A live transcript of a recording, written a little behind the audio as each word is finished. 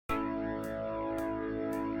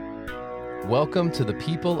Welcome to the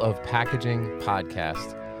People of Packaging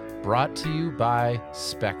podcast, brought to you by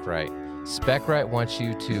SpecRite. SpecRite wants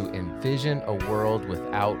you to envision a world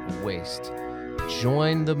without waste.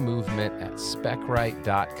 Join the movement at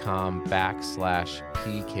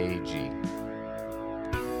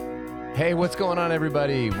specrite.com/PKG. Hey, what's going on,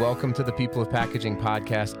 everybody? Welcome to the People of Packaging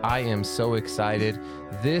podcast. I am so excited.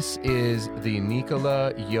 This is the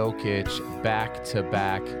Nikola Jokic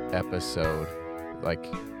back-to-back episode. Like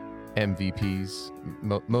MVPs,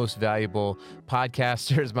 most valuable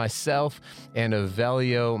podcasters, myself and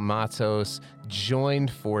Avelio Matos joined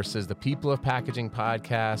forces, the People of Packaging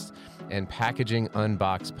podcast and Packaging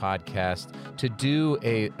Unboxed podcast, to do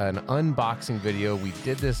an unboxing video. We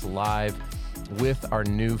did this live with our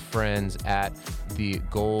new friends at the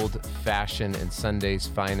Gold Fashion and Sunday's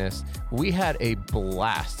Finest. We had a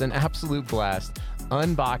blast, an absolute blast,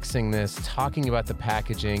 unboxing this, talking about the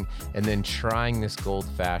packaging, and then trying this Gold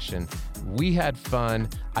Fashion. We had fun.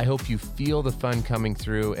 I hope you feel the fun coming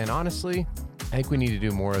through. And honestly, I think we need to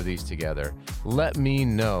do more of these together. Let me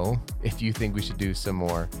know if you think we should do some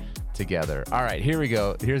more together. All right, here we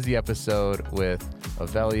go. Here's the episode with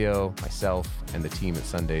Avelio, myself, and the team at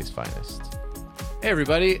Sunday's Finest. Hey,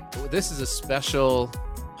 everybody. This is a special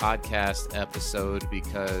podcast episode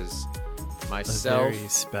because myself, a very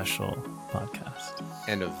special podcast,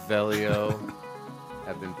 and Avelio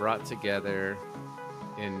have been brought together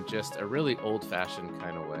in just a really old-fashioned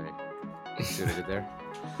kind of way. See what I did there?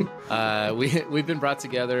 We've been brought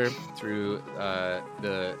together through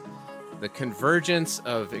the convergence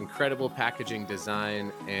of incredible packaging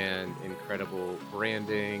design and incredible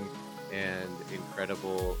branding and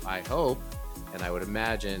incredible, I hope, and I would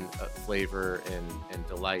imagine, flavor and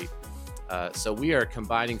delight. So we are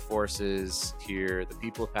combining forces here, the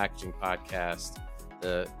People of Packaging podcast,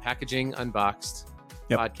 the Packaging Unboxed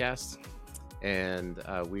podcast, and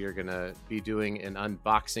we are going to be doing an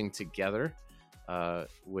unboxing together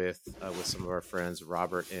with some of our friends,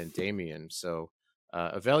 Robert and Damien. So,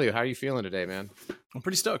 Avelio, how are you feeling today, man? I'm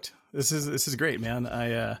pretty stoked. This is great, man.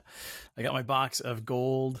 I got my box of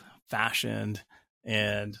Gold Fashioned,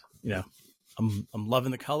 and I'm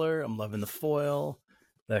loving the color. I'm loving the foil.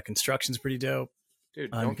 The construction's pretty dope.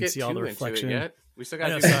 Dude, don't get see all the reflection yet. We still got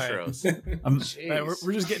to do intros.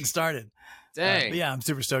 We're just getting started. Dang. Yeah, I'm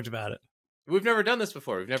super stoked about it. We've never done this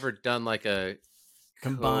before. We've never done like a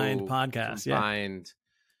combined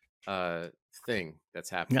thing that's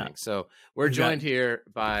happening. Yeah. So we're joined here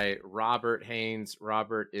by Robert Haynes.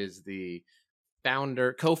 Robert is the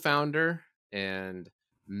co-founder and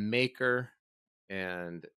maker.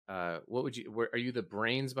 And are you the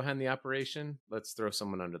brains behind the operation? Let's throw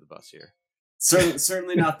someone under the bus here.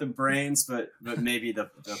 Certainly not the brains, but maybe the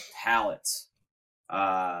palate,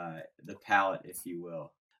 if you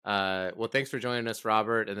will. Well, thanks for joining us,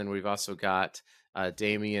 Robert. And then we've also got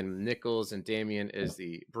Damien Nichols, and Damien is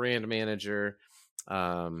the brand manager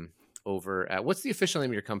over at, what's the official name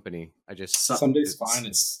of your company? Sunday's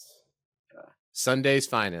Finest. Sunday's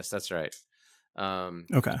Finest. That's right.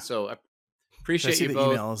 Okay. So appreciate you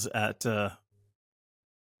both. Emails at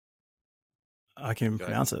I can't even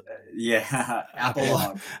pronounce it.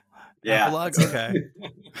 Apolog. Yeah, Apolog. Okay.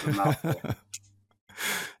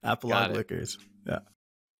 Apolog Liquors. Yeah.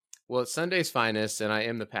 Well, it's Sunday's Finest, and I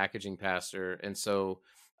am the packaging pastor, and so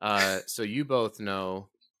you both know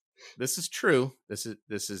this is true. This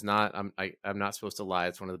is not. I'm not supposed to lie.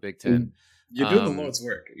 It's one of the Big Ten. You do the Lord's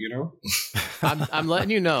work, you know. I'm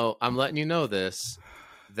letting you know. I'm letting you know this,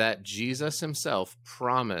 that Jesus himself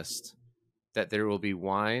promised that there will be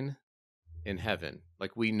wine in heaven.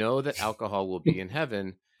 Like, we know that alcohol will be in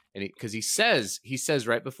heaven, and because he says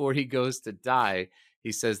right before he goes to die,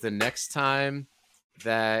 he says the next time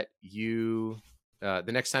that we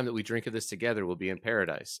drink of this together will be in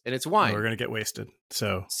paradise, and it's wine. We're gonna get wasted,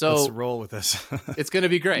 so let's roll with this. It's gonna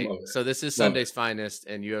be great. So this is Sunday's Finest,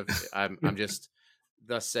 and you have I'm just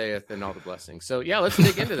thus saith and all the blessings. So yeah, let's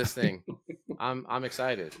dig into this thing. I'm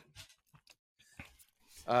excited.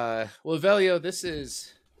 Well, Avelio,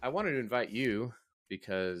 I wanted to invite you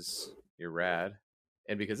because you're rad,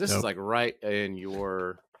 and because this is like right in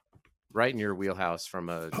your wheelhouse from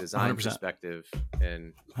a design 100%. Perspective.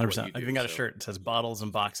 And 100%. I even got a shirt that says bottles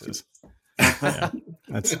and boxes. Yeah,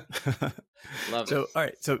 that's love so, it. All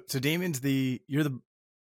right. So Damien's I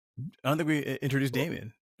don't think we introduced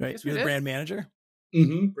Damien, right? Yes, you're the brand manager.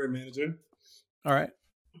 Mm-hmm. Brand manager. All right.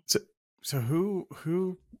 So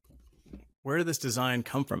who where did this design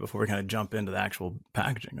come from before we kind of jump into the actual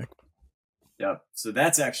packaging? Yep. So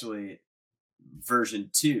that's actually version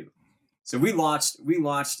 2. So we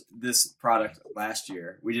launched this product last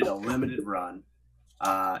year. We did a limited run,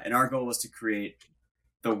 and our goal was to create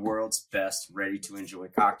the world's best ready to enjoy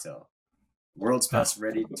cocktail. World's best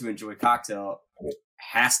ready to enjoy cocktail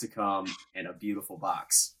has to come in a beautiful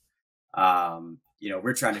box.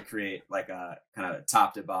 We're trying to create like a kind of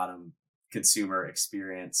top to bottom consumer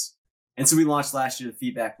experience. And so we launched last year. The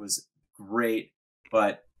feedback was great,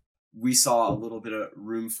 but we saw a little bit of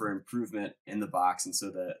room for improvement in the box. And so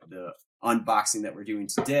the unboxing that we're doing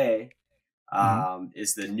today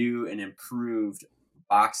is the new and improved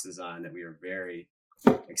box design that we are very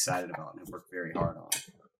excited about and have worked very hard on.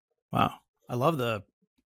 Wow. I love the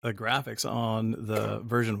graphics on the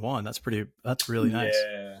version 1. That's really nice.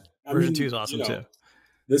 Yeah. Version 2 is awesome too.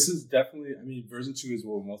 This is definitely, version 2 is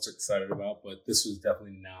what we're most excited about, but this was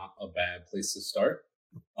definitely not a bad place to start.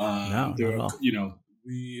 No, not at all.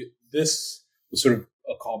 This was sort of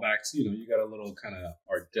a callback to, you got a little kind of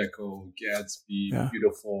Art Deco, Gatsby,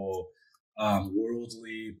 beautiful,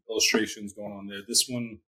 worldly illustrations going on there. This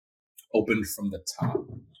one opened from the top.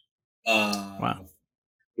 Wow.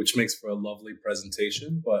 Which makes for a lovely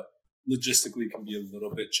presentation, but logistically can be a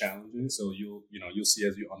little bit challenging. So you'll see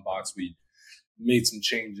as you unbox, we made some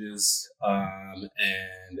changes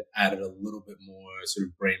and added a little bit more sort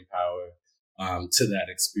of brain power to that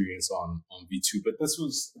experience on V2. But this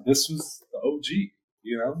was the OG,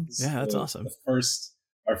 That's awesome.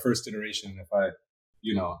 Our first iteration. If I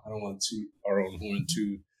don't want to toot our own horn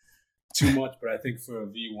too much, but I think for a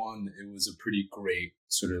V1, it was a pretty great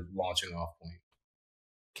sort of launching off point.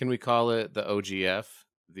 Can we call it the OGF,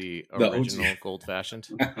 the original Gold Fashioned?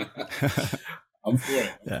 I'm for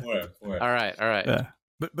it. I'm for it. All right. Yeah.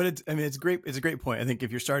 But it's great. It's a great point. I think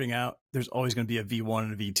if you're starting out, there's always going to be a V1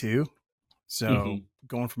 and a V2. So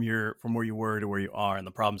going from where you were to where you are and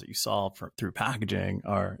the problems that you solve through packaging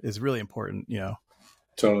is really important.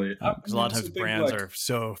 Totally. Because a lot of times brands are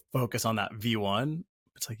so focused on that V1.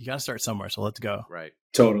 It's like you got to start somewhere. So let's go. Right.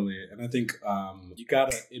 Totally. And I think you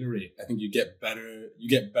got to iterate. I think you get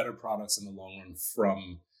better products in the long run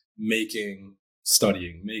from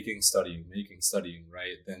studying,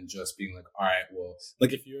 right? Than just being like, all right, well,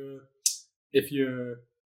 like if you're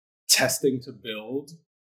testing to build,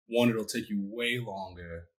 one, it'll take you way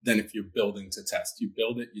longer than if you're building to test. You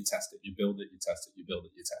build it, you test it, you build it, you test it, you build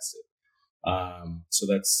it, you test it. So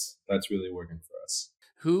that's really working for us.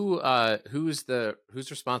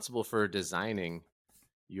 Who's responsible for designing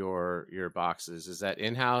your boxes? Is that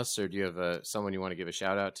in-house, or do you have someone you want to give a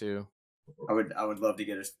shout out to? I would love to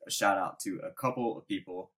get a shout out to a couple of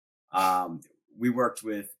people. We worked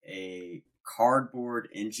with a cardboard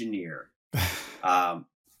engineer, but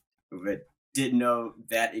didn't know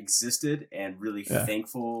that existed, and really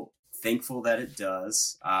thankful that it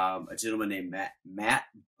does. A gentleman named Matt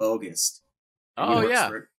Bogust. Oh yeah.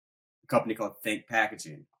 For a company called Think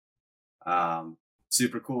Packaging.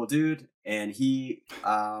 Super cool dude, and he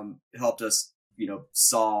helped us,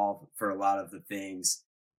 solve for a lot of the things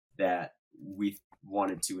that we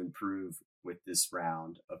wanted to improve with this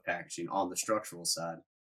round of packaging on the structural side.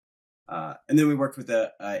 And then we worked with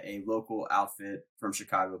a local outfit from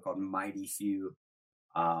Chicago called Mighty Few,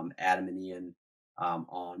 Adam and Ian,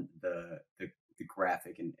 on the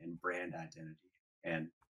graphic and brand identity. And,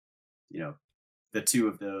 the two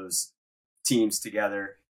of those teams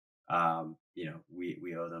together,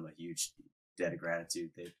 we owe them a huge debt of gratitude.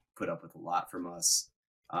 They put up with a lot from us,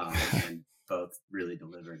 and both really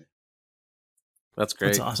delivered. That's great.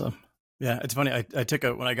 That's awesome. Yeah, it's funny.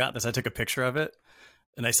 When I got this, I took a picture of it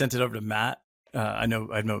and I sent it over to Matt. I've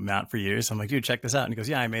known Matt for years. I'm like, dude, check this out. And he goes,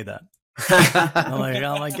 yeah, I made that. I'm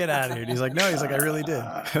like, get out of here. And he's like, no, I really did.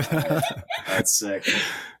 That's sick.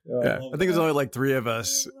 Yeah, I think there's only like 3 of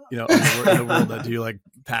us, in the world that do like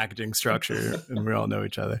packaging structure, and we all know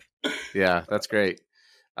each other. Yeah, that's great.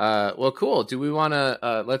 Well, cool. Do we want to?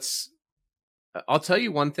 I'll tell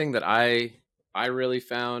you one thing that I really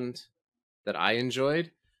found that I enjoyed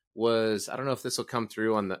was, I don't know if this will come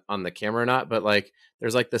through on the camera or not, but like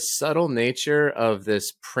there's like the subtle nature of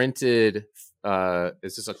this printed.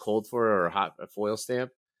 Is this a cold foil or a foil stamp?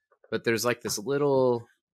 But there's like these little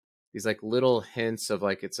hints of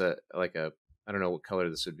like it's a I don't know what color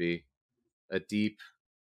this would be, a deep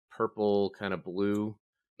purple kind of blue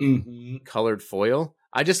colored foil.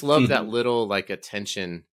 I just love that little like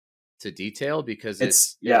attention to detail, because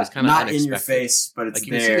it's kind of not unexpected. In your face, but it's like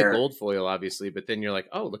you there. can see the gold foil obviously, but then you're like,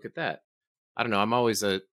 oh, look at that. I don't know. I'm always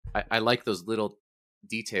I like those little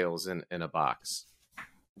details in a box.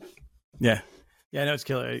 Yeah, no, it's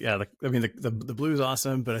killer. Yeah, the blue is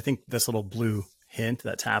awesome, but I think this little blue hint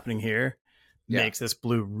that's happening here makes this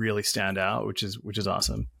blue really stand out, which is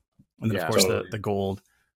awesome. And then of course the gold.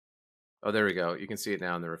 Oh, there we go. You can see it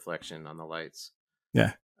now in the reflection on the lights.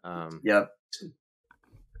 Yeah. Yep.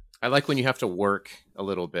 I like when you have to work a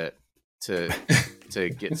little bit to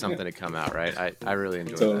get something to come out, right? I really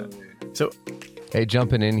enjoy that. So, hey,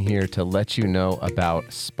 jumping in here to let you know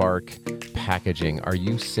about Spark Packaging. Are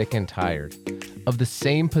you sick and tired of the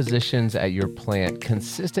same positions at your plant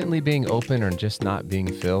consistently being open or just not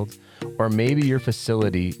being filled? Or maybe your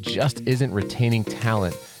facility just isn't retaining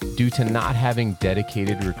talent due to not having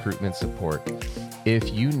dedicated recruitment support.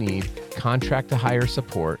 If you need contract to hire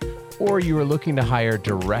support, or you are looking to hire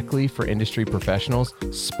directly for industry professionals,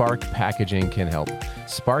 Spark Packaging can help.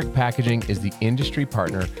 Spark Packaging is the industry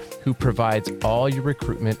partner who provides all your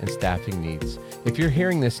recruitment and staffing needs. If you're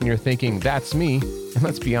hearing this and you're thinking, that's me, and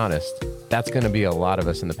let's be honest, that's going to be a lot of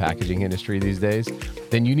us in the packaging industry these days,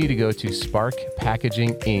 then you need to go to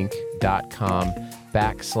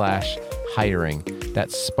sparkpackaginginc.com/hiring.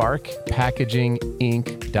 That's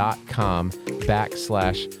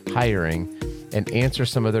sparkpackaginginc.com/hiring. and answer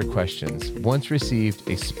some of their questions. Once received,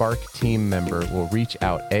 a Spark team member will reach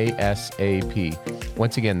out ASAP.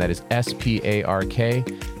 Once again, that is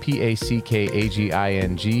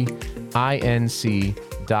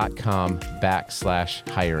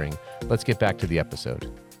sparkpackaginginc.com/hiring. Let's get back to the episode.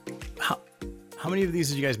 How many of these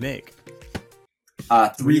did you guys make?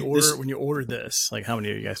 Three. When you ordered this, like how many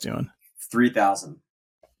are you guys doing? 3,000.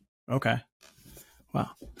 Okay.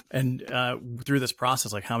 Wow. And through this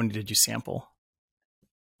process, like how many did you sample?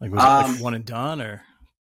 Like was it like one and done, or?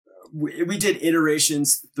 We did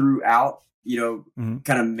iterations throughout, kind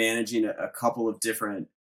of managing a couple of different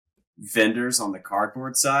vendors on the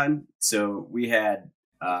cardboard side. So we had,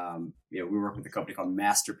 we worked with a company called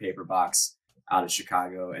Master Paper Box out of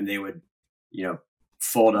Chicago, and they would,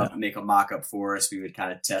 fold up, make a mock-up for us. We would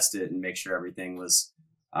kind of test it and make sure everything was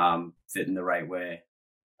fitting the right way.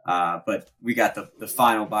 But we got the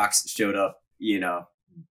final box showed up,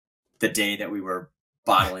 the day that we were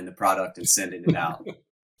bottling the product and sending it out.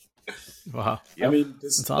 Wow. Yep. I mean,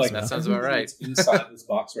 this is awesome. That sounds about right. Inside this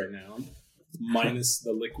box right now, minus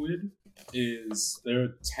the liquid, there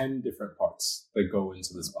are 10 different parts that go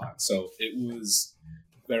into this box. So it was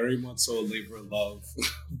very much so a labor of love,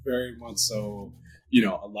 very much so,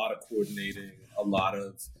 a lot of coordinating, a lot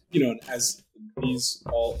of, as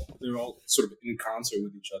they're all sort of in concert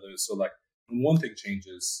with each other. So like when one thing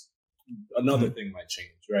changes, another thing might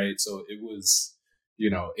change, right? So it was,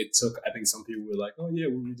 it took, I think some people were like, oh yeah,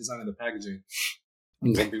 we're redesigning the packaging.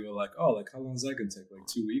 And some people were like, oh, like how long is that going to take? Like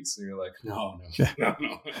 2 weeks? And you're like, no.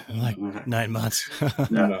 Like 9 months.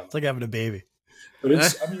 No. It's like having a baby. But it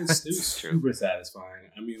was super satisfying.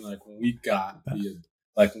 I mean, like when we got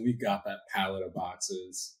that pallet of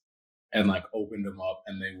boxes and like opened them up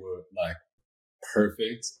and they were like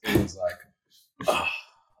perfect, it was like,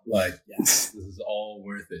 yes, this is all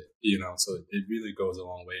worth it, so it really goes a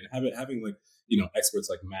long way. And having like, experts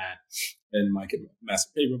like Matt and Mike at Master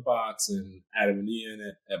Paper Box and Adam and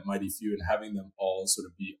Ian at Mighty Few, and having them all sort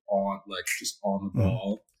of be just on the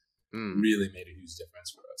ball really made a huge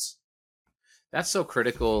difference for us. That's so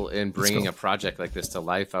critical in bringing a project like this to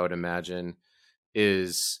life, I would imagine,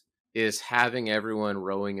 is having everyone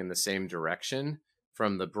rowing in the same direction,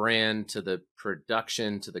 from the brand to the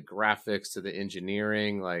production to the graphics to the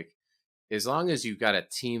engineering. Like, as long as you've got a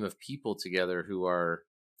team of people together who are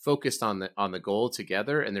focused on the goal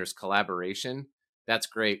together and there's collaboration, that's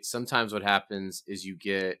great. Sometimes what happens is you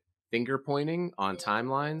get finger pointing on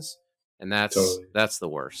timelines, and that's the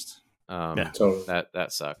worst. Totally.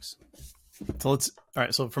 That sucks. So all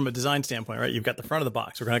right. So from a design standpoint, right, you've got the front of the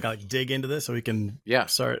box. We're going to like dig into this so we can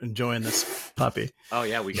start enjoying this puppy. Oh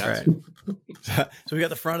yeah, we got to. So we got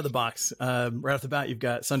the front of the box. Right off the bat, you've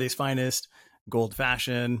got Sunday's Finest, Gold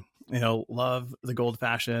Fashion. Love the Gold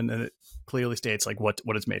Fashion, and it clearly states like what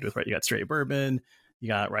it's made with, right? You got straight bourbon, you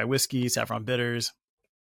got rye whiskey, saffron bitters,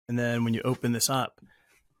 and then when you open this up,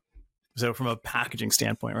 so from a packaging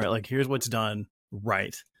standpoint, right, like here's what's done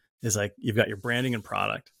right is like you've got your branding and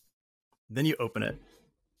product. Then you open it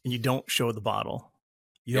and you don't show the bottle.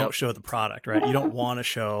 You don't show the product, right? You don't want to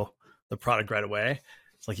show the product right away.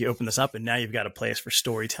 It's like you open this up and now you've got a place for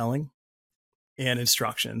storytelling and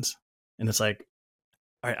instructions. And it's like,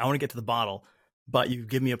 all right, I want to get to the bottle, but you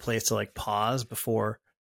give me a place to like pause before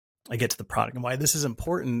I get to the product. And why this is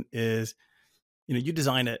important is, you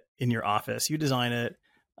design it in your office, you design it,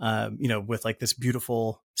 with like this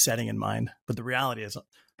beautiful setting in mind. But the reality is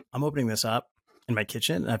I'm opening this up in my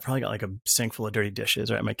kitchen and I've probably got like a sink full of dirty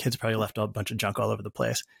dishes, right? My kids probably left a bunch of junk all over the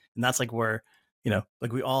place. And that's like where,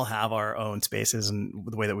 like we all have our own spaces and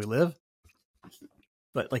the way that we live.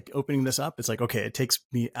 But like opening this up, it's like, okay, it takes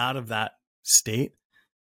me out of that state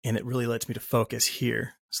and it really lets me to focus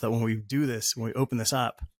here so that when we do this, when we open this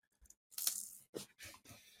up,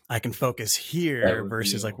 I can focus here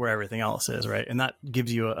versus like where everything else is, right? And that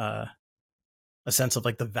gives you a sense of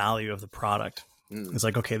like the value of the product. It's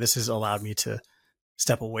like, okay, this has allowed me to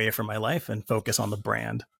step away from my life and focus on the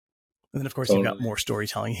brand. And then of course you've got more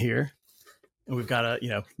storytelling here. And we've got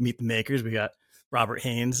to, meet the makers. We got Robert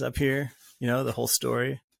Haynes up here, the whole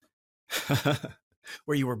story.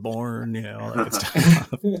 Where you were born, all that good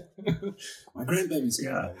stuff. My grandbaby's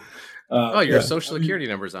guy. Your social security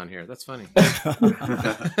number's on here. That's funny.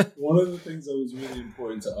 One of the things that was really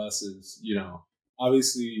important to us is,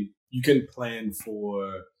 obviously you can plan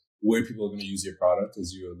for where people are going to use your product,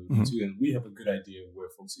 as you alluded to, and we have a good idea of where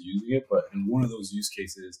folks are using it. But in one of those use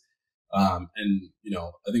cases, I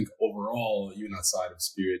think overall, even outside of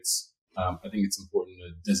spirits, I think it's important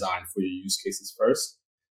to design for your use cases first.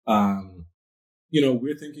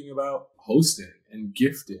 We're thinking about hosting and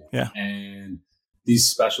gifting and these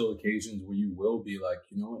special occasions where you will be like,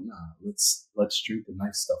 you know what, let's drink the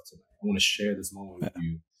nice stuff tonight. I want to share this moment with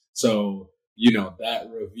you. So, that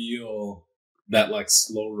reveal, that like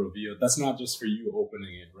slow reveal, that's not just for you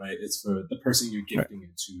opening it, right? It's for the person you're gifting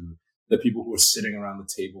it to, the people who are sitting around the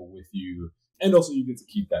table with you. And also you get to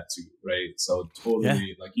keep that too, right? So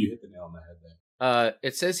totally, like you hit the nail on the head there.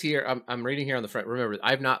 It says here, I'm reading here on the front. Remember,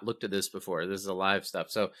 I've not looked at this before. This is a live stuff.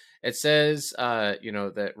 So it says,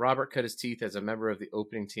 that Robert cut his teeth as a member of the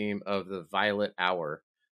opening team of the Violet Hour,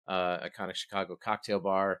 iconic Chicago cocktail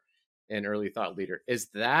bar and early thought leader. Is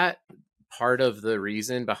that part of the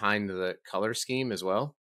reason behind the color scheme as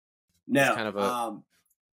well? No, it's kind of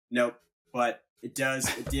nope. But it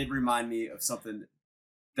did remind me of something.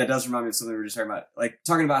 That does remind me of something we were just talking about. Like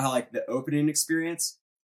talking about how like the opening experience.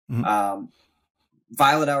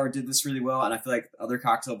 Violet Hour did this really well, and I feel like other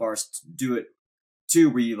cocktail bars do it too,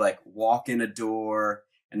 where you like walk in a door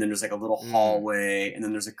and then there's like a little hallway and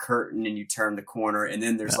then there's a curtain and you turn the corner and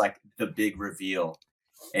then there's like the big reveal.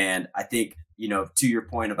 And I think, to your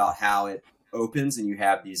point about how it opens and you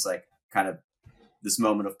have these like kind of this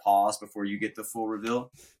moment of pause before you get the full reveal,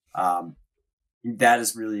 that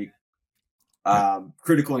is really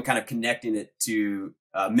critical in kind of connecting it to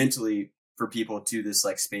mentally for people to this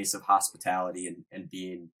like space of hospitality and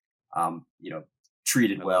being,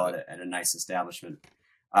 treated well at a nice establishment.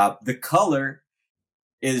 The color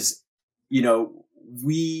is,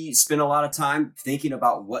 we spent a lot of time thinking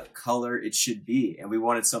about what color it should be. And we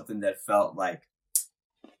wanted something that felt like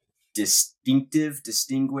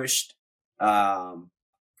distinguished,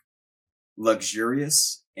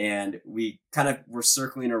 luxurious. And we kind of were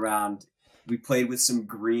circling around. We played with some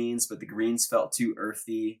greens, but the greens felt too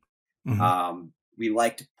earthy. We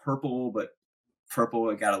liked purple, but purple,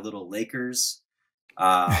 it got a little Lakers.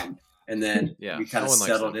 And then we kind of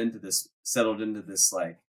settled into this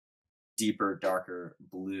like deeper, darker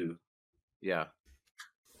blue. Yeah.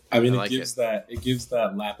 I mean, it gives that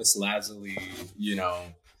lapis lazuli,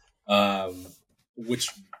 which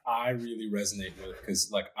I really resonate with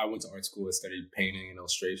because like I went to art school, I studied painting and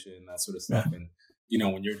illustration and that sort of stuff. And,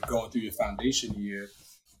 when you're going through your foundation year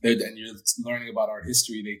and you're learning about art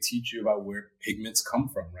history, they teach you about where pigments come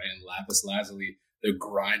from, right? And lapis lazuli, they're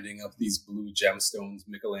grinding up these blue gemstones.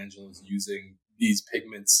 Michelangelo's using these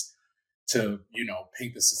pigments to,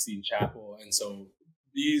 paint the Sistine Chapel. And so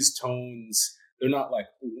these tones, they're not like,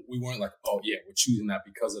 we weren't like, oh yeah, we're choosing that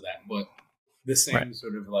because of that. But the same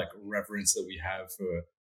sort of like reverence that we have for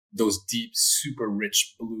those deep, super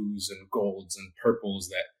rich blues and golds and purples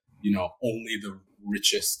that, only the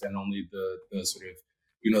richest and only the sort of,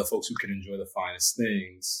 the folks who can enjoy the finest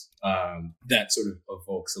things, that sort of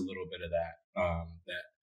evokes a little bit of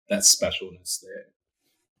that specialness there.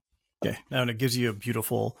 Okay. Now, and it gives you a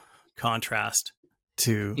beautiful contrast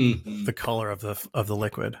to the color of the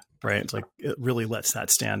liquid, right? It's like, it really lets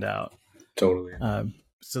that stand out. Totally.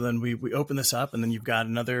 So then we open this up and then you've got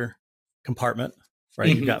another compartment,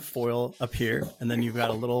 right? You've got foil up here and then you've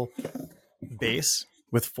got a little base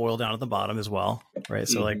with foil down at the bottom as well, right?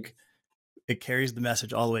 So like it carries the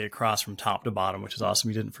message all the way across from top to bottom, which is awesome.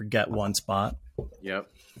 You didn't forget one spot. Yep.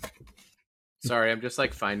 Sorry, I'm just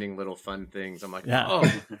like finding little fun things. I'm like,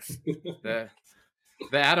 the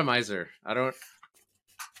atomizer. I'm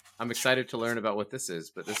excited to learn about what this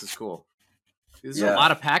is, but this is cool. This is a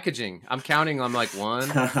lot of packaging. I'm counting. I'm like 1,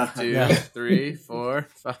 2, 3, 4,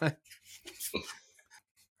 5.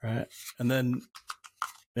 Right. And then,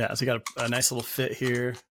 so you got a nice little fit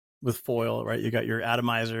here with foil, right? You got your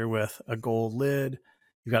atomizer with a gold lid.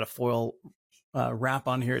 You got a foil wrap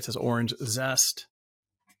on here. It says orange zest.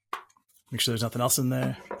 Make sure there's nothing else in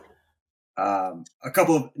there. A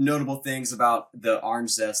couple of notable things about the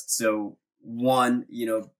orange zest. So one,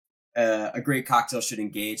 a great cocktail should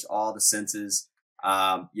engage all the senses.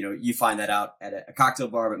 You find that out at a cocktail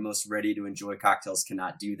bar, but most ready to enjoy cocktails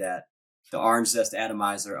cannot do that. The orange zest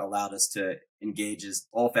atomizer allowed us to engage his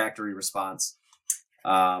olfactory response.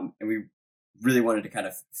 And we really wanted to kind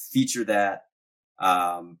of feature that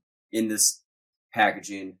in this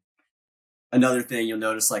packaging. Another thing you'll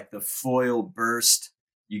notice, like the foil burst,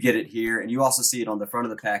 you get it here, and you also see it on the front of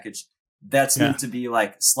the package. That's meant to be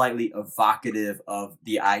like slightly evocative of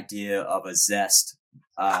the idea of a zest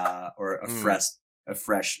or a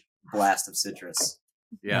fresh blast of citrus.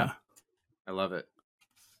 Yeah. I love it.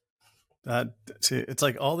 It's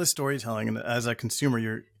like all this storytelling, and as a consumer,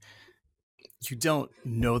 you don't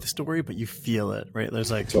know the story, but you feel it, right?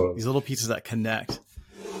 There's like these little pieces that connect,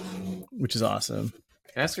 which is awesome.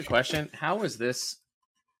 Can I ask a question? How was this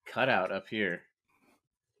cut out up here?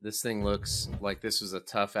 This thing looks like this was a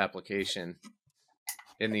tough application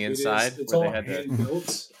in the inside. It's all hand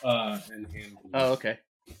built and hand glued. Oh, okay.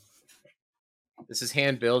 This is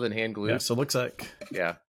hand built and hand glued. Yeah, so it looks like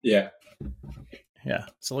Yeah.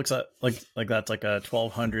 So it looks like that's like a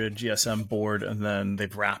 1200 GSM board, and then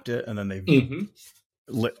they've wrapped it, and then they've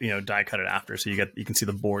die cut it after, so you can see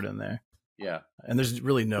the board in there. Yeah, and there's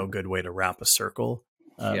really no good way to wrap a circle.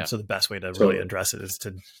 So the best way to really address it is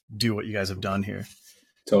to do what you guys have done here.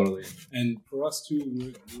 Totally. And for us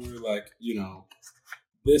too, we're like,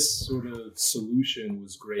 this sort of solution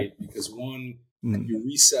was great because one, you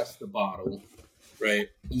reset the bottle, right?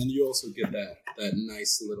 And then you also get that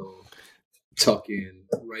nice little tuck in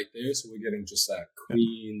right there. So we're getting just that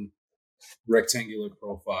clean rectangular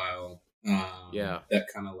profile. That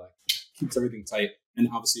kind of like keeps everything tight. And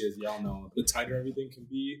obviously, as y'all know, the tighter everything can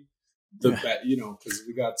be, the better, because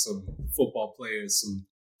we got some football players,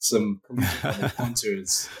 some collegiate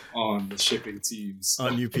punters on the shipping teams.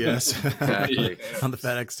 On UPS. Exactly. On the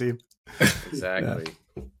FedEx team. Exactly.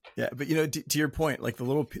 Yeah, but to your point, like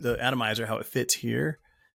the atomizer, how it fits here,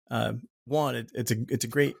 one, it's a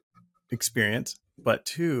great experience, but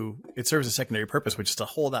two, it serves a secondary purpose, which is to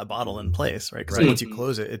hold that bottle in place, right? Because once you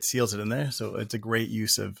close it, it seals it in there. So it's a great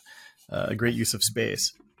use of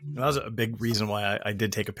space. And that was a big reason why I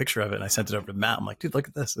did take a picture of it and I sent it over to Matt. I'm like, dude, look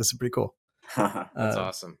at this. This is pretty cool. That's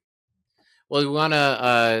awesome. Well, we want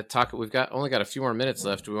to talk. We've only got a few more minutes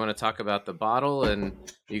left. Do we want to talk about the bottle, and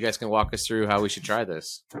you guys can walk us through how we should try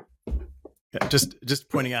this? Yeah, just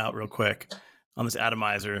pointing out real quick on this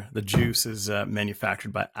atomizer, the juice is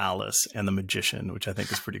manufactured by Alice and the Magician, which I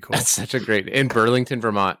think is pretty cool. That's such a great in Burlington,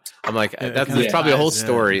 Vermont. I'm like, there's probably a whole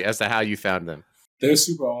story as to how you found them. They're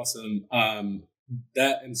super awesome.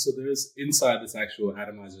 So there's inside this actual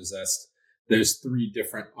atomizer zest. There's 3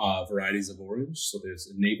 different varieties of orange. So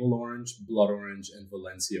there's navel orange, blood orange, and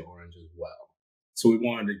Valencia orange as well. So we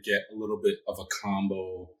wanted to get a little bit of a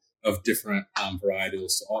combo of different varietals.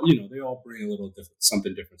 So they all bring a little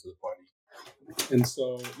something different to the party. And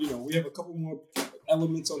so, we have a couple more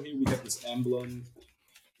elements on here. We have this emblem,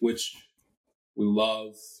 which we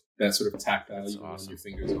love. That sort of tactile, you run your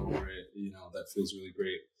fingers over it. That feels really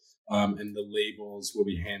great. And the labels will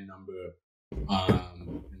be hand number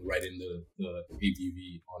and write in the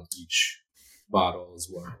ABV on each bottle as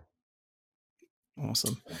well.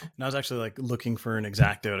 Awesome. And I was actually like looking for an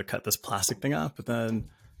X-Acto to cut this plastic thing up, but then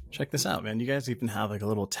check this out, man. You guys even have like a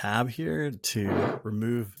little tab here to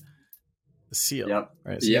remove the seal. Yep.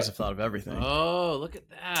 Right. So you guys have thought of everything. Oh, look at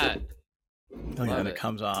that. And it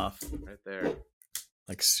comes off right there.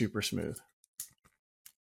 Like super smooth.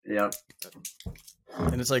 Yep.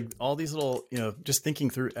 And it's like all these little, just thinking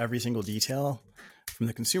through every single detail from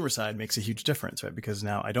the consumer side makes a huge difference, right? Because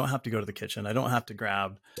now I don't have to go to the kitchen. I don't have to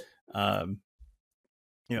grab, a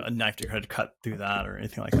knife to try to cut through that or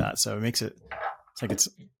anything like that. So it makes it,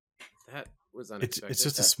 that was unexpected. It's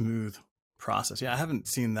just a smooth process. Yeah, I haven't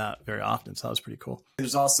seen that very often, so that was pretty cool.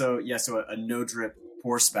 There's also, a no drip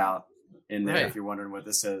pour spout in there, right. If you're wondering what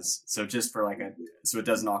this is. So just for so it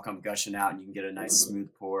doesn't all come gushing out and you can get a nice smooth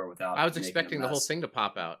pour without. I was expecting the whole thing to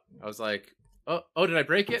pop out. I was like, oh, did I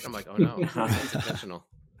break it? I'm like, oh no, it's intentional.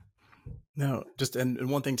 No, just, and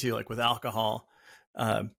one thing too, like with alcohol,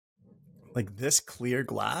 like this clear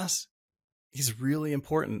glass is really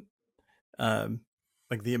important.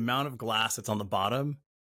 Like the amount of glass that's on the bottom,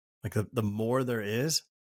 like the more there is,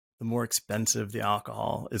 the more expensive the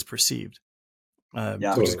alcohol is perceived.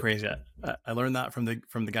 Which is crazy. I learned that from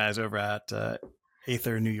the guys over at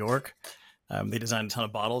Aether New York. They designed a ton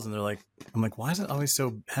of bottles, and I'm like, why is it always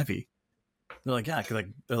so heavy? They're like, yeah, because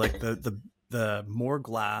they're like the more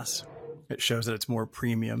glass, it shows that it's more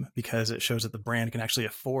premium because it shows that the brand can actually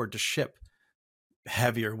afford to ship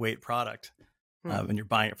heavier weight product, and you're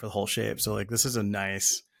buying it for the whole shape. So like this is a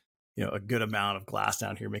nice, a good amount of glass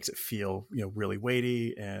down here makes it feel really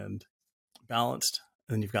weighty and balanced,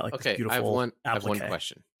 and then you've got like this Okay, beautiful I have one applique.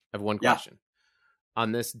 question. I have one Yeah. question.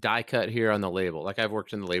 On this die cut here on the label, like I've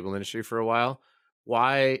worked in the label industry for a while.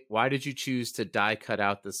 Why did you choose to die cut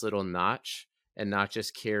out this little notch and not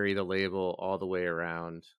just carry the label all the way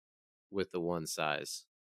around with the one size?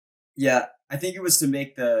 Yeah, I think it was to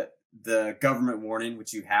make the government warning,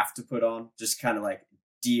 which you have to put on, just kind of like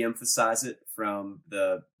de-emphasize it from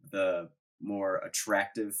the more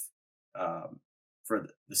attractive, for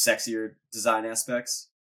the sexier design aspects.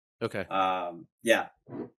 Okay. Yeah,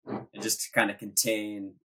 and just to kind of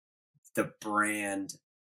contain the brand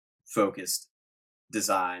focused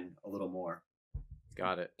design a little more.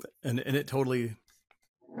 Got it. And it totally,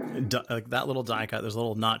 like that little die cut, there's a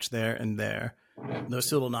little notch there and there. And those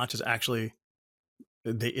two little notches actually,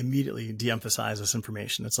 they immediately de-emphasize this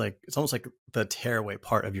information. It's almost like the tearaway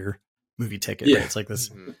part of your movie ticket. Yeah. Right? It's like this.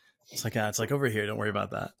 Mhm. It's like over here. Don't worry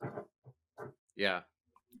about that. Yeah.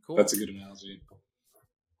 Cool. That's a good analogy.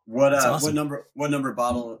 What That's awesome. what number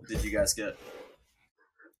bottle did you guys get?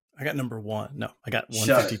 I got number 1. No, I got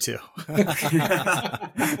Shut 152.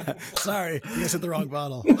 Sorry, you guys hit the wrong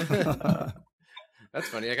bottle. That's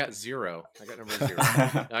funny. I got 0. I got number 0.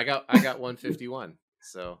 I got 151.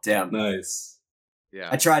 So Damn. Nice. yeah.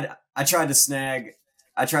 I tried to snag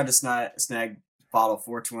bottle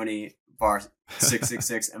 420 bar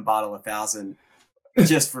 666 and bottle 1000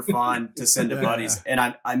 just for fun to send to buddies, and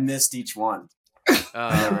I missed each one.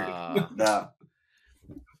 No.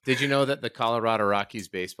 Did you know that the Colorado Rockies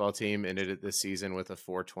baseball team ended it this season with a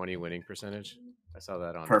 420 winning percentage? I saw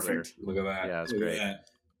that on Perfect. Look at that. Yeah, it's Look at great. that.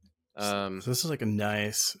 Twitter. So this is like a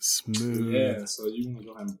nice, smooth Yeah, so you want to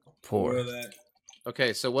go ahead and pour pour. that.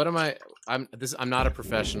 Okay, so what am I? I'm not a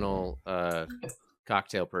professional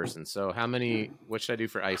cocktail person. So what should I do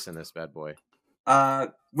for ice in this bad boy?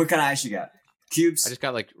 What kind of ice you got? Cubes? I just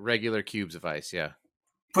got like regular cubes of ice. Yeah.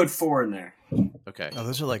 Put 4 in there. Okay. Oh,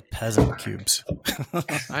 those are like peasant cubes.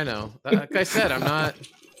 I know. Like I said, I'm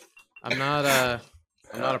not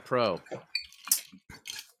a pro.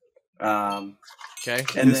 Okay. And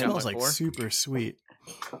It then- smells like 4? super sweet.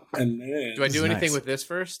 And then Do I This do is anything nice. with this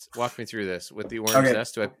first? Walk me through this with the orange Okay.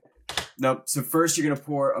 zest. Do I? Nope. So first you're gonna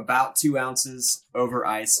pour about 2 ounces over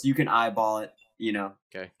ice. You can eyeball it.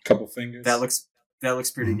 couple fingers. That looks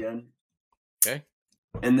pretty good. Okay.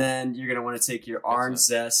 And then you're gonna want to take your orange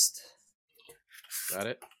zest. Got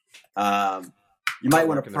it. You might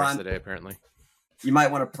want Working to the rest prime. of the day apparently. You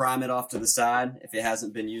might want to prime it off to the side if it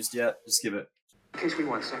hasn't been used yet. Just give it. In case we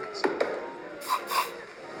want seconds.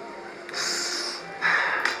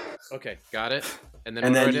 Okay, got it. And then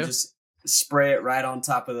And what then do I you do? just spray it right on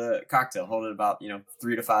top of the cocktail. Hold it about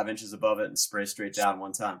 3 to 5 inches above it and spray straight down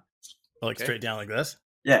one time. Like Okay. straight down like this.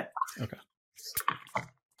 Yeah. Okay.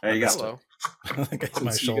 There you go. Hello. Against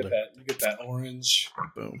my So shoulder. you get that orange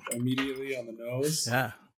Boom. immediately on the nose.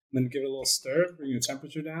 Yeah. Then give it a little stir, bring your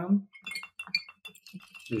temperature down.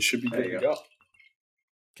 You should be There good you to go.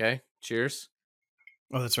 Okay. Cheers.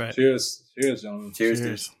 Oh, that's right. Cheers. Cheers, gentlemen. Cheers,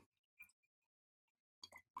 Cheers. dude.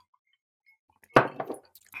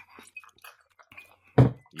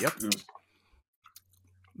 Yep.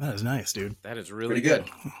 That is nice, dude. That is really Pretty good.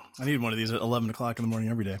 I need one of these at 11 o'clock in the morning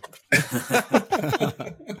every day.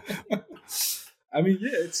 I mean, yeah,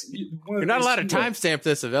 it's You're not allowed to timestamp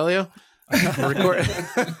this, Avelio. We're recording.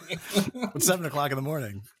 It's 7 o'clock in the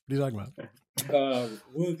morning. What are you talking about?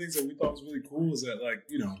 One of the things that we thought was really cool is that, like,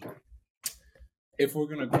 if we're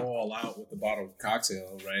gonna go all out with the bottled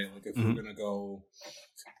cocktail, right? Like, if we're gonna go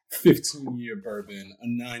 15-year bourbon, a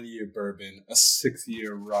 9-year bourbon, a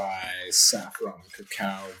 6-year rye, saffron,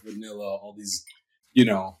 cacao, vanilla, all these,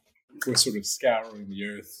 we're sort of scouring the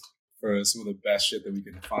earth for some of the best shit that we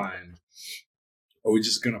can find. Are we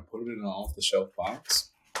just gonna put it in an off-the-shelf box?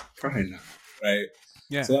 Probably not, right?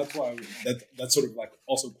 Yeah. So that's why that's sort of like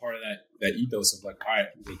also part of that ethos of like, all right,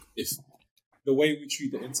 like if the way we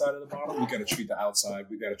treat the inside of the bottle, we got to treat the outside,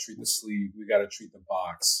 we got to treat the sleeve, we got to treat the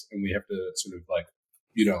box, and we have to sort of like,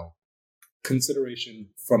 consideration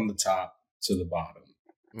from the top to the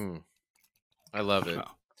bottom. I love it.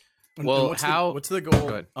 And Well, what's go the goal?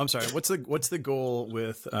 ahead. I'm sorry. What's the goal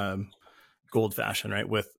with Gold Fashion, right?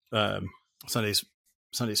 With Sunday's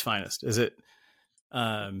Finest? Is it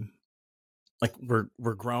like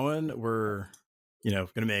we're growing, we're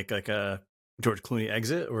gonna make like a George Clooney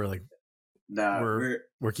exit, or like No,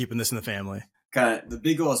 we're keeping this in the family? kind of the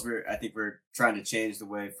big goal is I think we're trying to change the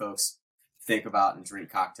way folks think about and drink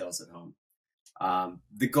cocktails at home.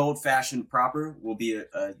 The Gold Fashion proper will be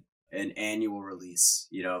an annual release.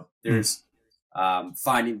 There's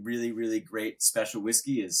finding really, really great special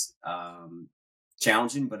whiskey is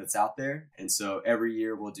challenging, but it's out there. And so every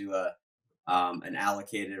year we'll do an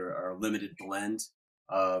allocated or limited blend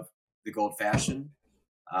of the Gold Fashioned.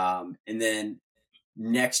 And then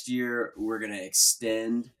next year, we're going to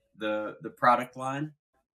extend the product line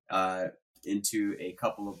into a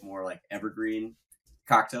couple of more like evergreen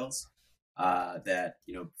cocktails that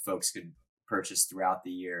folks could purchase throughout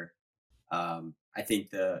the year. I think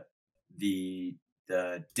the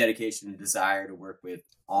dedication and desire to work with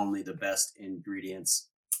only the best ingredients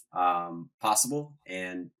possible,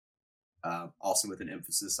 and also with an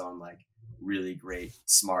emphasis on like really great,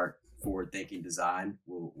 smart, forward-thinking design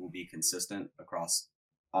will be consistent across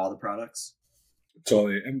all the products.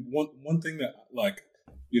 Totally. And one thing that, like,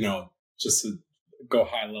 just to go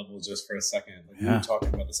high level just for a second, like we were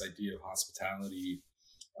talking about this idea of hospitality.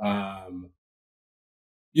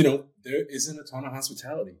 There isn't a ton of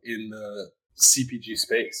hospitality in the CPG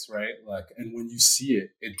space, right? Like, and when you see it,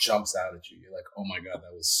 it jumps out at you. You're like, oh my God,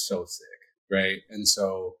 that was so sick, right? And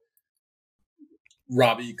so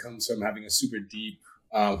Robbie comes from having a super deep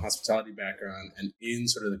hospitality background, and in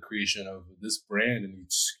sort of the creation of this brand and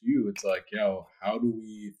each SKU, it's like, how do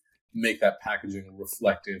we make that packaging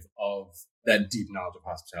reflective of that deep knowledge of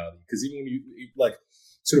hospitality? Because even when you like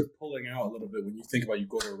sort of pulling out a little bit, when you think about, you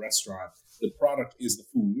go to a restaurant, the product is the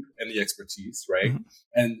food and the expertise, right?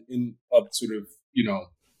 Mm-hmm. And in a sort of,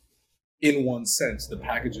 in one sense, the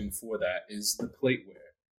packaging for that is the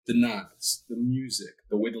plateware, the knives, the music,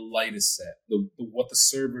 the way the light is set, what the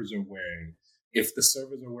servers are wearing. If the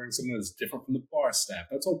servers are wearing something that's different from the bar staff,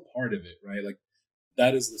 that's all part of it, right? Like,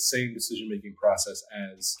 that is the same decision-making process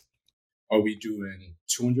as, are we doing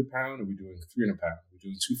 200 pound? Are we doing 300 pound? Are we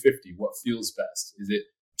doing 250? What feels best? Is it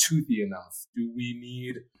toothy enough? Do we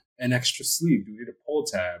need an extra sleeve? Do we need a pull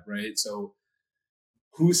tab, right? So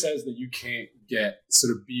who says that you can't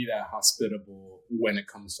be that hospitable when it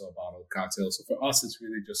comes to a bottle of cocktail? So for us, it's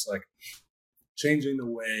really just like changing the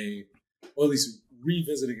way, or at least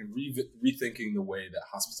revisiting and rethinking the way that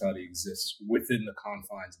hospitality exists within the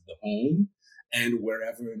confines of the home, and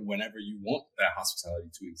wherever and whenever you want that hospitality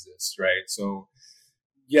to exist, right? So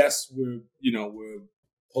yes, we're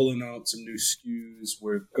pulling out some new SKUs.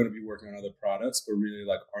 We're going to be working on other products, but really,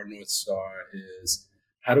 like, our North Star is,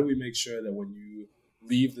 how do we make sure that when you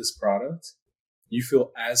leave this product, you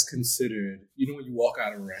feel as considered? When you walk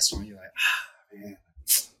out of a restaurant, you're like, man,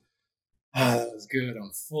 that was good.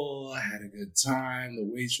 I'm full. I had a good time. The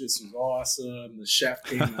waitress was awesome. The chef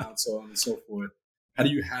came out, so on and so forth. How do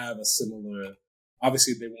you have a similar,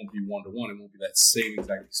 obviously they won't be one-to-one, it won't be that same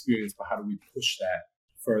exact experience, but how do we push that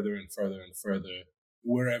further and further and further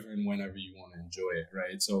wherever and whenever you want to enjoy it,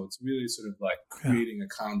 right? So it's really sort of like creating a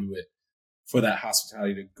conduit for that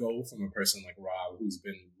hospitality to go from a person like Rob, who's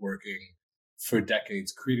been working for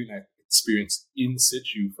decades, creating that experience in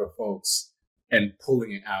situ for folks and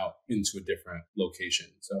pulling it out into a different location.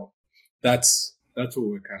 So that's what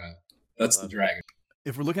we're that's the dragon.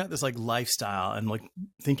 If we're looking at this like lifestyle and like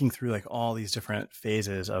thinking through like all these different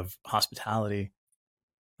phases of hospitality,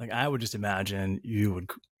 like I would just imagine you would,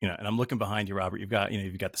 and I'm looking behind you, Robert, you've got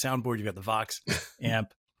the soundboard, you've got the Vox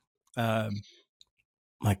amp.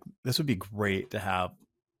 Like, this would be great to have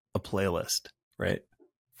a playlist, right?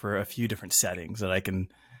 For a few different settings that I can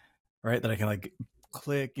like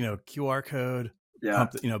click, QR code,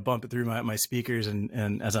 bump it through my speakers.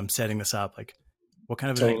 And as I'm setting this up, like, what kind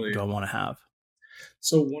of event do I want to have?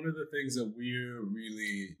 So one of the things that we're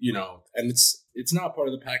really, and it's not part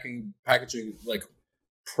of the packaging like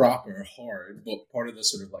proper hard, but part of the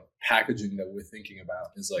sort of like packaging that we're thinking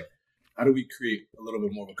about is like, how do we create a little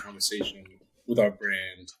bit more of a conversation with our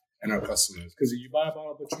brand and our customers? Because you buy a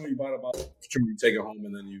bottle of Patron, you take it home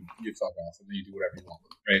and then you fuck off and then you do whatever you want,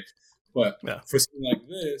 right? But for something like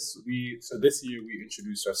this, this year we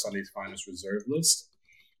introduced our Sunday's Finest Reserve list,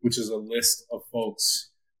 which is a list of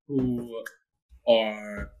folks who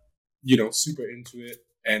are, super into it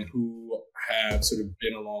and who have sort of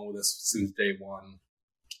been along with us since day one.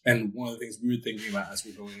 And one of the things we were thinking about as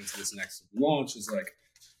we're going into this next launch is like,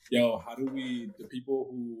 how do we, the people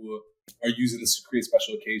who are using this to create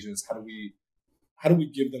special occasions, how do we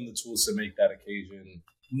give them the tools to make that occasion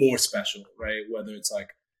more special, right? Whether it's like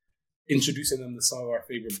introducing them to some of our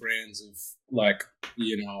favorite brands of like,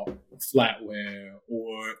 flatware,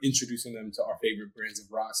 or introducing them to our favorite brands of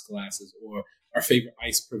rocks glasses, or our favorite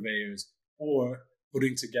ice purveyors, or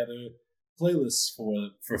putting together playlists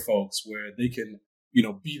for folks where they can,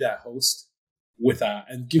 be that host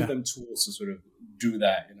and give them tools to sort of do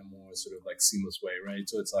that in a more sort of like seamless way, right?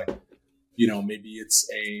 So it's like, maybe it's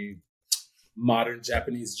a modern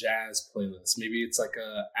Japanese jazz playlist. Maybe it's like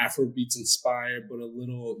a Afrobeats inspired, but a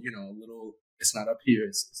little, it's not up here,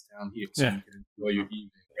 it's down here, so you can enjoy your evening,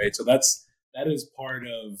 right? So that's that is part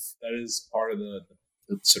of the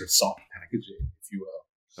sort of soft packaging, if you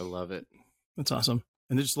will. I love it. That's awesome.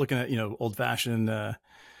 And just looking at, old fashioned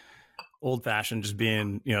just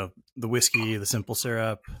being, the whiskey, the simple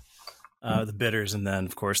syrup, the bitters, and then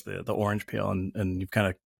of course the orange peel. And you've kind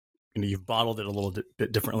of, you've bottled it a little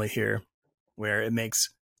bit differently here, where it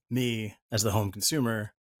makes me as the home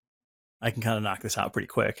consumer, I can kind of knock this out pretty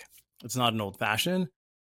quick. It's not an old fashioned,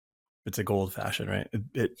 it's a gold fashioned, right?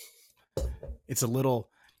 It's a little,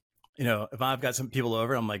 if I've got some people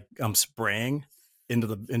over, I'm spraying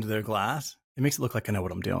into their glass. It makes it look like I know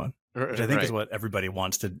what I'm doing, which I think is what everybody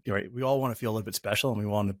wants to. Right? We all want to feel a little bit special, and we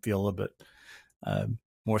want to feel a little bit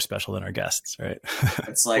more special than our guests, right?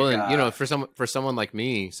 It's like, well, for someone like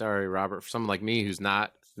me, sorry, Robert, for someone like me who's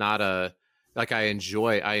not a, like, I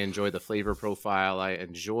enjoy the flavor profile, I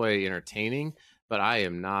enjoy entertaining, but I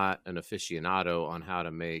am not an aficionado on how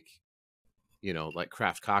to make, like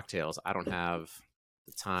craft cocktails. I don't have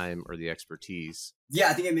the time or the expertise. Yeah,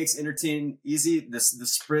 I think it makes entertaining easy. The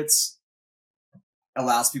spritz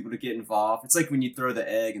allows people to get involved. It's like when you throw the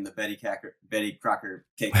egg in the Betty Crocker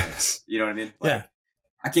cake mix. You know what I mean? Like, yeah.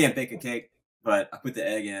 I can't bake a cake, but I put the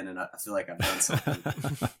egg in and I feel like I've done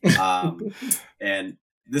something. And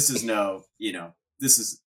this is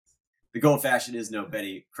the gold fashioned is no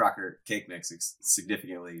Betty Crocker cake mix. It's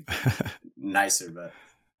significantly nicer, but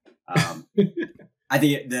I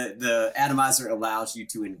think the atomizer allows you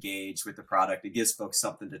to engage with the product. It gives folks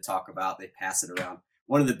something to talk about. They pass it around.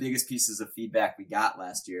 One of the biggest pieces of feedback we got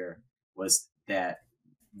last year was that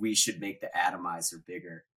we should make the atomizer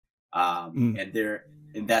bigger.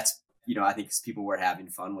 And that's, I think people were having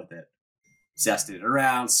fun with it, zesting it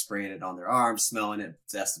around, spraying it on their arms, smelling it,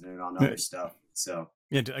 zesting it on other stuff. So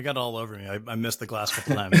yeah, I got it all over me. I missed the glass a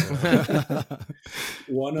couple times.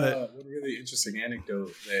 One really interesting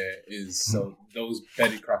anecdote there is, so those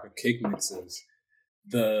Betty Crocker cake mixes,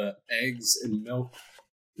 the eggs and milk,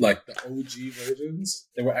 like the OG versions,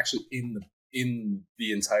 they were actually in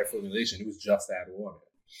the entire formulation. It was just add water.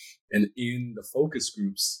 And in the focus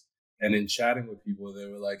groups and in chatting with people, they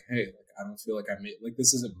were like, hey, like, I don't feel like I made, like,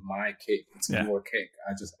 this isn't my cake. It's your cake.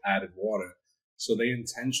 I just added water. So they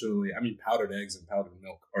intentionally, powdered eggs and powdered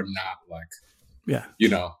milk are not like, a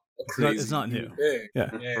crazy it's not new thing. Yeah.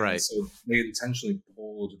 Right. So they intentionally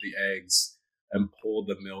pulled the eggs and pulled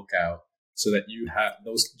the milk out so that you have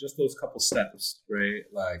those couple steps, right?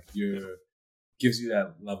 Like, gives you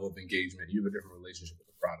that level of engagement. You have a different relationship with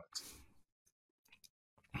the product.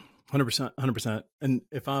 100%. And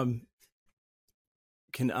if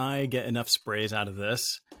can I get enough sprays out of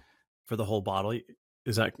this for the whole bottle?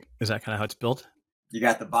 Is that kind of how it's built? You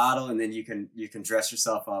got the bottle, and then you can dress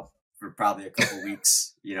yourself up for probably a couple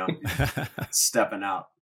weeks, stepping out.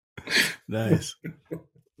 Nice.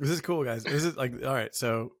 This is cool, guys. This is like, all right.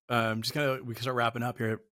 So we can start wrapping up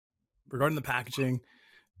here. Regarding the packaging,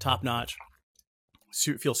 top notch,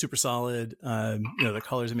 feel super solid. The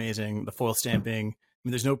color's amazing. The foil stamping.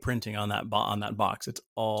 There's no printing on that box. It's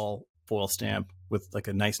all foil stamp with like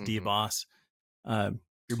a nice deboss.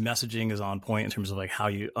 Your messaging is on point in terms of like how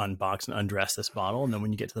you unbox and undress this bottle. And then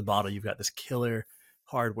when you get to the bottle, you've got this killer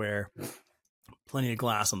hardware, plenty of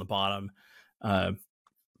glass on the bottom,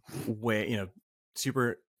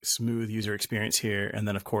 super smooth user experience here. And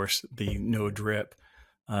then of course the no drip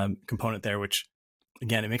component there, which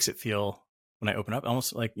again, it makes it feel, when I open up,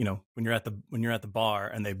 almost like, when you're at the bar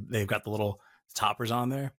and they've got the little toppers on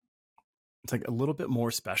there, it's like a little bit more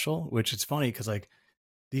special, which is funny because like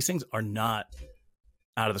these things are not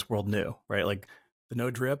out of this world new, right? Like the no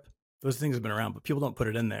drip, those things have been around, but people don't put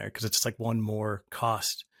it in there because it's just like one more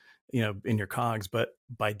cost, in your cogs. But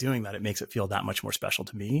by doing that, it makes it feel that much more special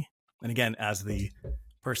to me. And again, as the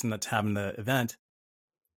person that's having the event,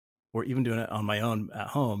 or even doing it on my own at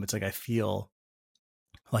home, it's like I feel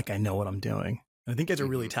like I know what I'm doing. And I think guys are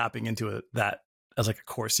really tapping into it, that as like a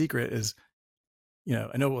core secret is,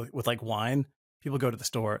 I know with like wine, people go to the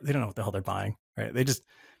store, they don't know what the hell they're buying, right? They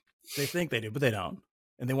think they do, but they don't.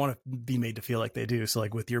 And they want to be made to feel like they do. So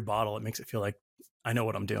like with your bottle, it makes it feel like I know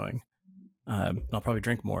what I'm doing. And I'll probably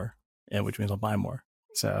drink more, which means I'll buy more.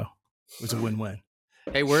 So it was a win-win.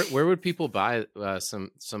 Hey, where would people buy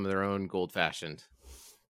some of their own gold fashioned?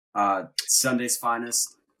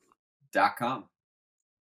 Sundaysfinest.com.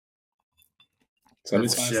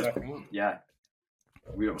 Sundaysfinest.com. Yeah.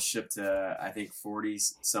 We will ship to, I think, 40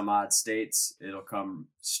 some odd states. It'll come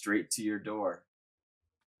straight to your door.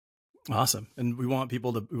 Awesome. And we want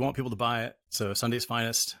people to buy it. So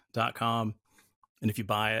sundaysfinest.com. And if you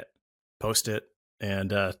buy it, post it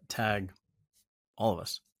and tag all of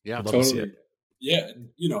us. Yeah, I'd love to see totally. it. Yeah. And,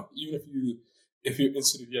 even if you're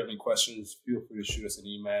interested, if you have any questions, feel free to shoot us an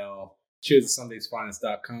email. cheers to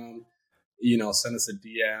sundaysfinest.com. You know, send us a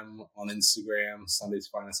DM on Instagram, Sunday's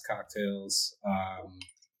Finest Cocktails.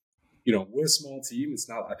 You know, we're a small team. It's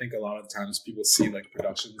not, I think a lot of times people see like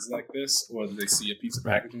productions like this, or they see a piece of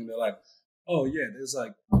packaging, they're like, oh yeah, there's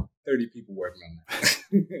like 30 people working on that.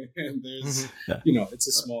 And there's, you know, it's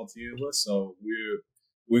a small team of us. So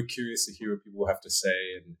we're curious to hear what people have to say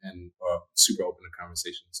and are super open to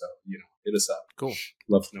conversation. So, you know, hit us up. Cool.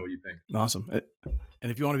 Love to know what you think. Awesome.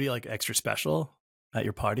 And if you want to be like extra special at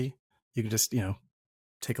your party, you can just, you know,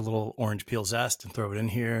 take a little orange peel zest and throw it in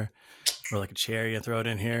here, or like a cherry and throw it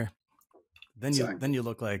in here. Then you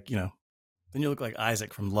look like, you know, then you look like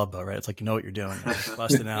Isaac from Love Boat, right? It's like, you know what you're doing. You're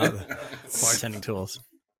busting out the bartending tools.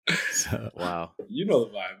 So, Wow. You know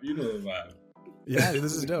the vibe. Yeah,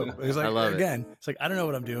 this is dope. It's like, I love again, it's like, I don't know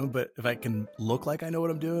what I'm doing, but if I can look like I know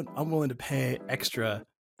what I'm doing, I'm willing to pay extra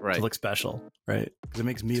to look special, right? Because it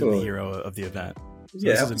makes me the hero of the event. So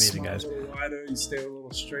this is amazing, guys. A little wider, you stay a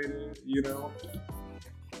little straighter, you know?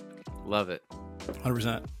 Love it.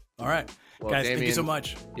 100%. All right. Well, guys, Damien, thank you so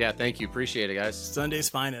much. Yeah, thank you. Appreciate it, guys. Sunday's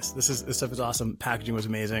Finest. This stuff is awesome. Packaging was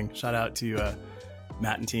amazing. Shout out to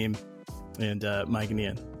Matt and team and Mike and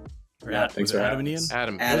Ian. Thanks for Adam and Ian?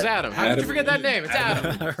 Adam. It was Adam. How did you forget that name? It's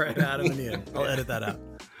Adam. All right, Adam and Ian. I'll edit that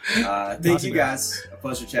out. Thank you guys. A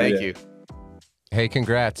pleasure chatting. Thank you. Hey,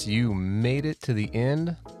 congrats. You made it to the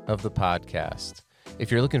end of the podcast. If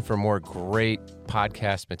you're looking for more great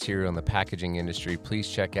podcast material in the packaging industry, please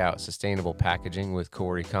check out Sustainable Packaging with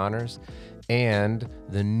Corey Connors and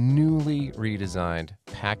the newly redesigned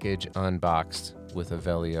Package Unboxed with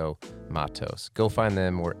Avelio Matos. Go find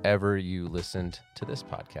them wherever you listened to this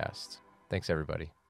podcast. Thanks, everybody.